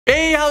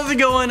Hey, how's it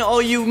going,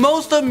 all you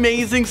most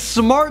amazing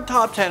smart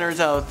top 10ers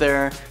out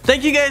there?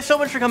 Thank you guys so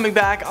much for coming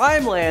back.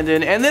 I'm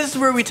Landon, and this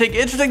is where we take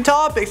interesting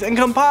topics and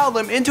compile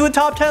them into a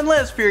top 10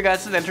 list for your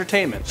guys'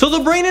 entertainment. So the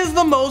brain is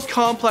the most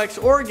complex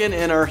organ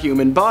in our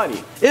human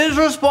body. It is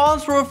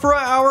responsible for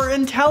our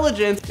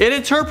intelligence, it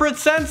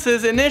interprets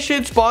senses,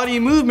 initiates body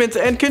movements,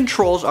 and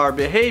controls our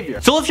behavior.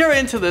 So let's get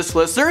into this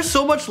list. There's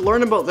so much to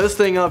learn about this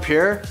thing up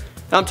here.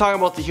 I'm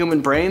talking about the human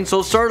brain,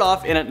 so start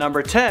off in at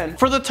number 10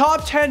 for the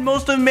top 10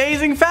 most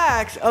amazing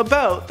facts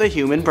about the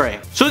human brain.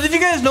 So did you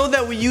guys know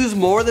that we use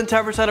more than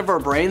 10% of our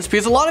brains?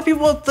 Because a lot of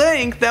people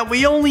think that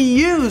we only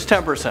use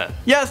 10%.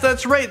 Yes,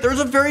 that's right. There's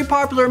a very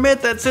popular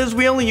myth that says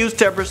we only use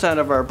 10%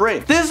 of our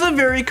brain. This is a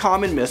very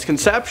common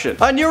misconception.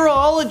 A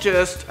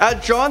neurologist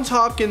at Johns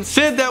Hopkins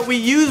said that we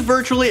use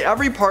virtually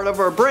every part of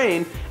our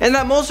brain and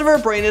that most of our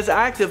brain is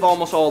active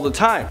almost all the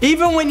time.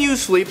 Even when you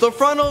sleep, the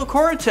frontal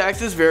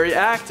cortex is very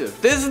active.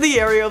 This is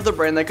the area of the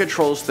brain that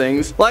controls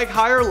things like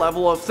higher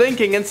level of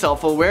thinking and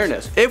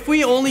self-awareness. If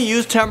we only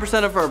use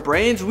 10% of our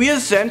brains, we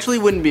essentially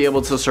wouldn't be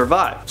able to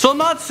survive. So I'm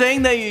not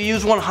saying that you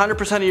use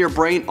 100% of your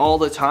brain all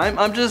the time,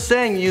 I'm just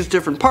saying you use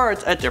different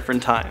parts at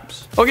different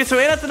times. Okay, so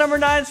in at the number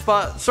 9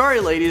 spot, sorry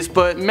ladies,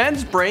 but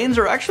men's brains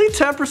are actually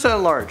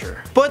 10%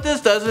 larger. But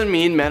this doesn't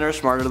mean men are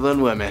smarter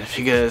than women,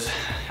 because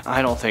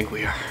I don't think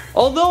we are.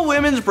 Although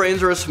women's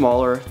brains are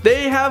smaller,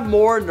 they have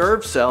more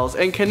nerve cells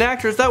and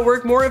connectors that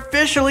work more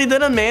efficiently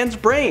than a man's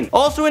brain.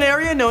 Also, an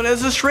area known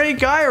as the straight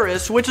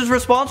gyrus, which is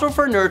responsible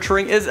for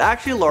nurturing, is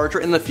actually larger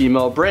in the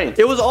female brain.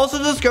 It was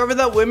also discovered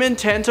that women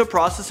tend to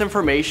process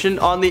information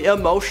on the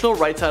emotional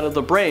right side of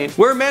the brain,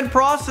 where men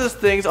process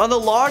things on the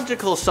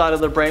logical side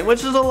of the brain,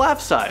 which is the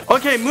left side.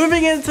 Okay,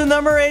 moving into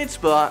number 8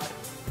 spot.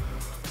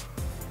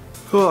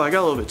 Oh, I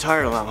got a little bit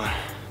tired on that one.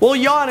 Well,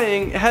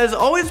 yawning has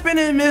always been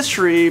a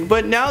mystery,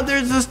 but now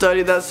there's a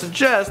study that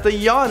suggests that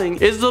yawning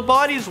is the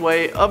body's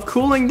way of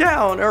cooling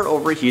down our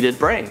overheated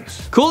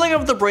brains. Cooling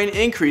of the brain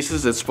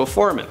increases its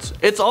performance.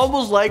 It's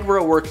almost like we're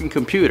a working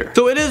computer.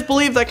 So it is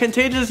believed that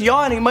contagious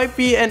yawning might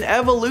be an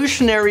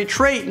evolutionary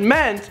trait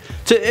meant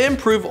to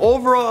improve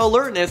overall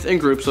alertness in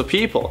groups of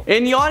people.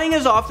 And yawning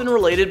is often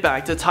related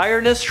back to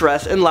tiredness,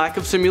 stress, and lack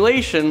of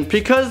stimulation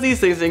because these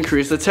things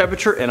increase the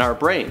temperature in our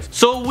brains.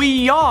 So we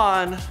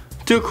yawn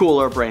to cool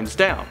our brains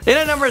down. In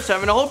at number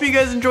 7, I hope you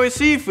guys enjoy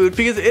seafood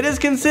because it is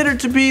considered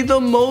to be the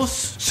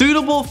most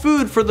suitable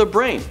food for the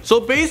brain.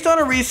 So based on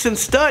a recent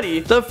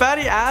study, the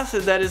fatty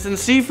acid that is in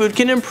seafood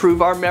can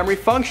improve our memory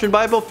function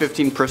by about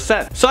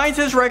 15%.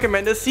 Scientists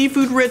recommend a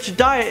seafood-rich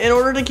diet in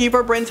order to keep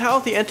our brains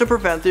healthy and to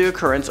prevent the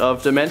occurrence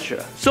of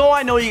dementia. So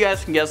I know you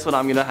guys can guess what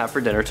I'm gonna have for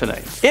dinner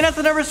tonight. In at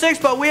the number 6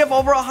 spot, we have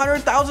over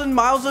 100,000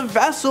 miles of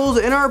vessels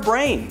in our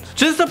brains.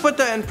 Just to put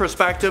that in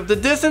perspective, the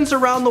distance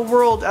around the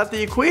world at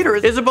the equator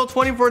is about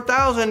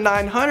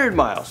 24,900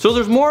 miles. So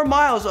there's more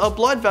miles of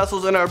blood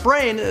vessels in our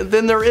brain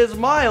than there is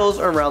miles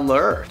around the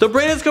earth. The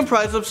brain is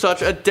comprised of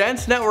such a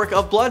dense network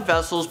of blood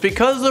vessels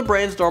because the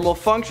brain's normal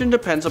function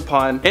depends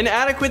upon an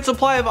adequate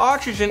supply of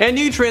oxygen and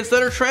nutrients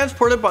that are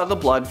transported by the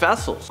blood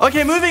vessels.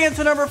 Okay, moving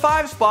into number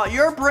 5 spot,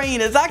 your brain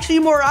is actually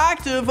more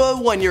active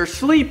when you're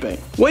sleeping.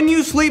 When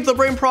you sleep, the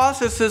brain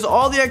processes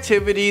all the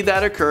activity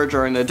that occur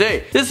during the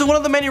day. This is one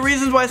of the many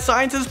reasons why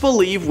scientists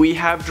believe we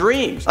have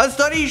dreams. A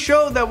study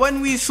showed that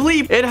when we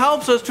sleep, it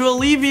helps us to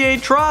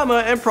alleviate trauma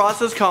and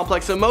process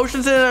complex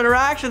emotions and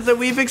interactions that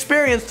we've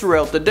experienced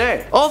throughout the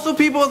day. Also,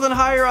 people with a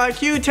higher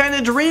IQ tend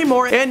to dream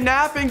more, and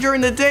napping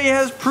during the day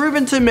has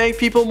proven to make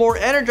people more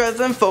energized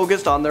and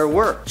focused on their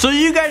work. So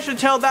you guys should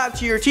tell that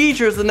to your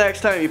teachers the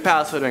next time you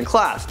pass it in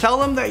class. Tell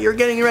them that you're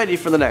getting ready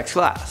for the next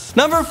class.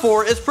 Number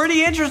 4 is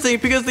pretty interesting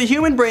because the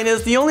human brain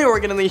is the only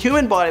organ in the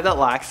human body that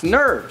lacks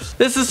nerves.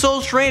 This is so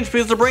strange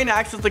because the brain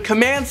acts as the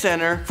command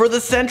center for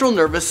the central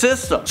nervous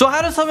system. So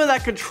how does something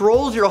that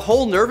controls your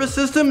whole nervous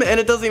system and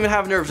it doesn't even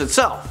have nerves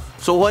itself?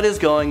 So what is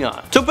going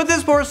on? To put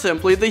this more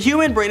simply, the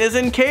human brain is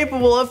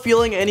incapable of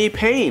feeling any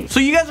pain. So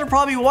you guys are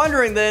probably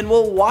wondering then,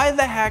 well, why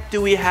the heck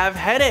do we have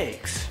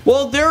headaches?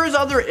 Well, there's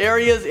other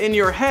areas in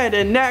your head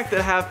and neck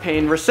that have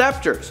pain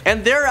receptors,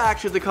 and they're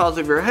actually the cause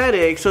of your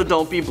headache, so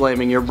don't be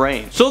blaming your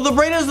brain. So the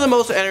brain is the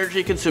most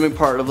energy consuming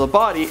part of the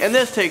body, and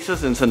this takes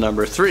us into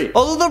number 3.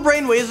 Although the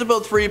brain weighs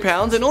about 3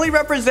 pounds and only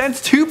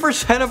represents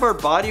 2% of our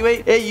body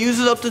weight, it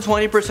uses up to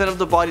 20% of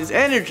the body's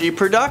energy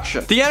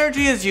production. The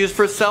energy is used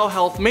for cell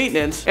health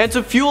maintenance and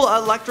to fuel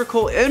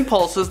electrical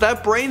impulses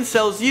that brain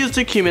cells use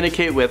to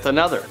communicate with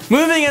another.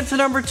 Moving into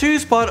number 2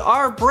 spot,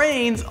 our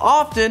brains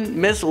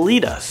often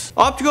mislead us.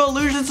 Optical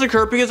illusions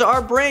occur because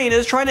our brain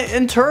is trying to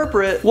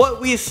interpret what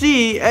we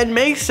see and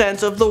make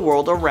sense of the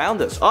world around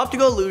us.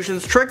 Optical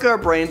illusions trick our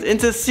brains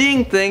into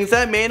seeing things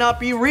that may not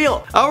be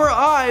real. Our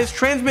eyes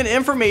transmit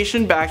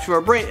information back to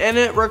our brain, and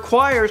it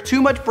requires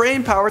too much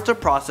brain power to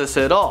process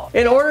it all.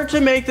 In order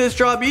to make this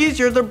job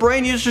easier, the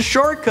brain uses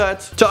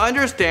shortcuts to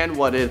understand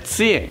what it's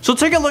seeing. So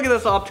take a look look at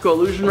this optical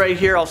illusion right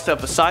here. I'll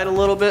step aside a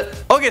little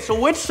bit. Okay, so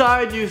which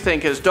side do you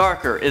think is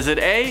darker? Is it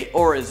A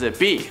or is it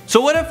B?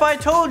 So what if I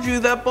told you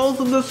that both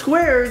of the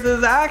squares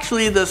is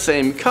actually the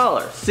same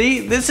color?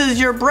 See, this is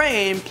your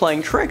brain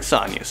playing tricks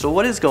on you. So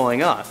what is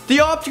going on?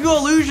 The optical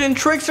illusion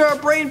tricks our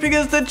brain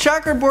because the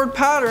checkerboard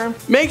pattern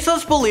makes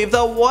us believe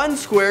that one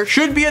square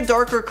should be a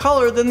darker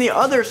color than the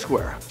other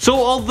square. So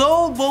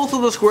although both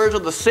of the squares are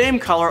the same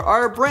color,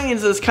 our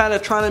brains is kind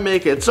of trying to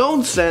make its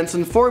own sense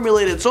and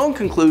formulate its own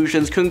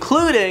conclusions,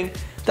 concluding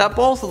that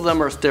both of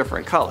them are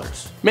different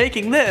colors,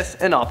 making this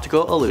an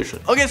optical illusion.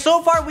 Okay,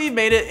 so far we've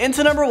made it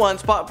into number 1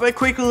 spot, but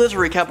quickly let's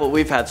recap what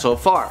we've had so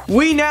far.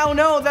 We now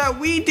know that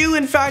we do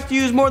in fact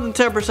use more than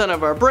 10%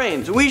 of our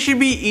brains. We should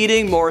be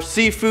eating more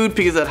seafood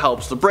because that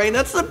helps the brain.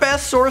 That's the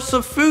best source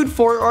of food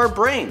for our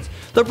brains.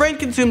 The brain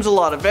consumes a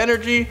lot of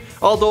energy,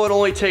 although it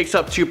only takes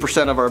up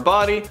 2% of our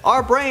body.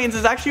 Our brains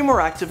is actually more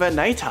active at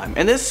nighttime,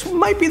 and this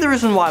might be the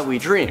reason why we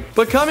dream.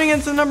 But coming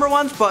into number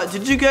 1 spot,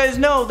 did you guys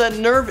know that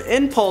nerve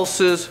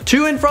impulses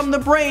to and from the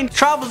brain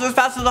travels as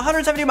fast as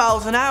 170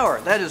 miles an hour?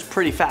 That is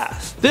pretty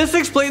fast. This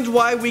explains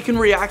why we can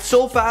react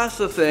so fast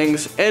to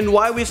things and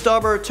why we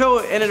stub our toe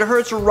and it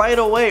hurts right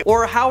away,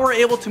 or how we're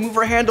able to move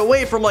our hand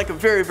away from like a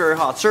very, very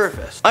hot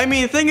surface. I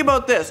mean, think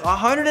about this,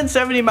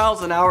 170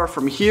 miles an hour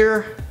from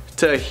here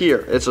to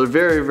here. It's a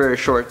very, very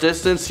short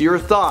distance. Your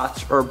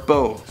thoughts are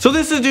boom. So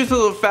this is due to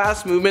the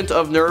fast movement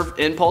of nerve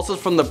impulses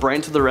from the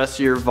brain to the rest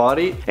of your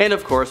body, and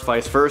of course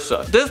vice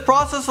versa. This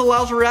process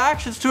allows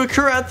reactions to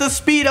occur at the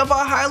speed of a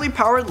highly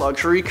powered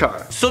luxury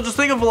car. So just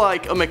think of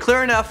like a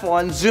McLaren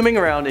F1 zooming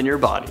around in your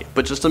body,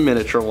 but just a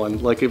miniature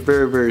one, like a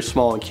very, very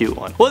small and cute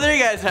one. Well, there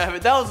you guys have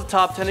it. That was the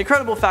top 10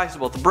 incredible facts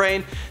about the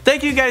brain.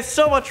 Thank you guys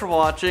so much for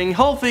watching.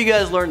 Hopefully you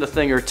guys learned a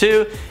thing or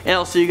two, and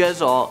I'll see you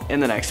guys all in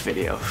the next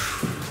video.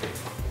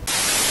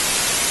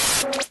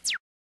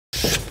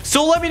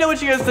 So let me know what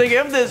you guys think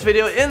of this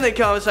video in the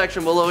comment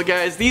section below,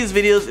 guys. These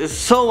videos is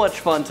so much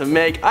fun to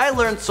make. I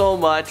learned so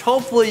much.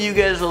 Hopefully you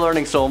guys are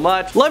learning so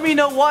much. Let me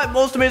know what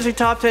most amazing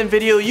top 10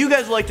 video you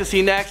guys would like to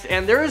see next.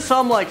 And there is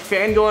some like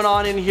fan going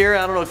on in here.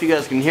 I don't know if you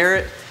guys can hear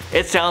it.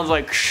 It sounds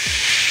like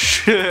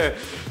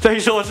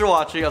Thanks so much for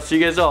watching. I'll see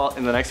you guys all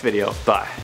in the next video. Bye.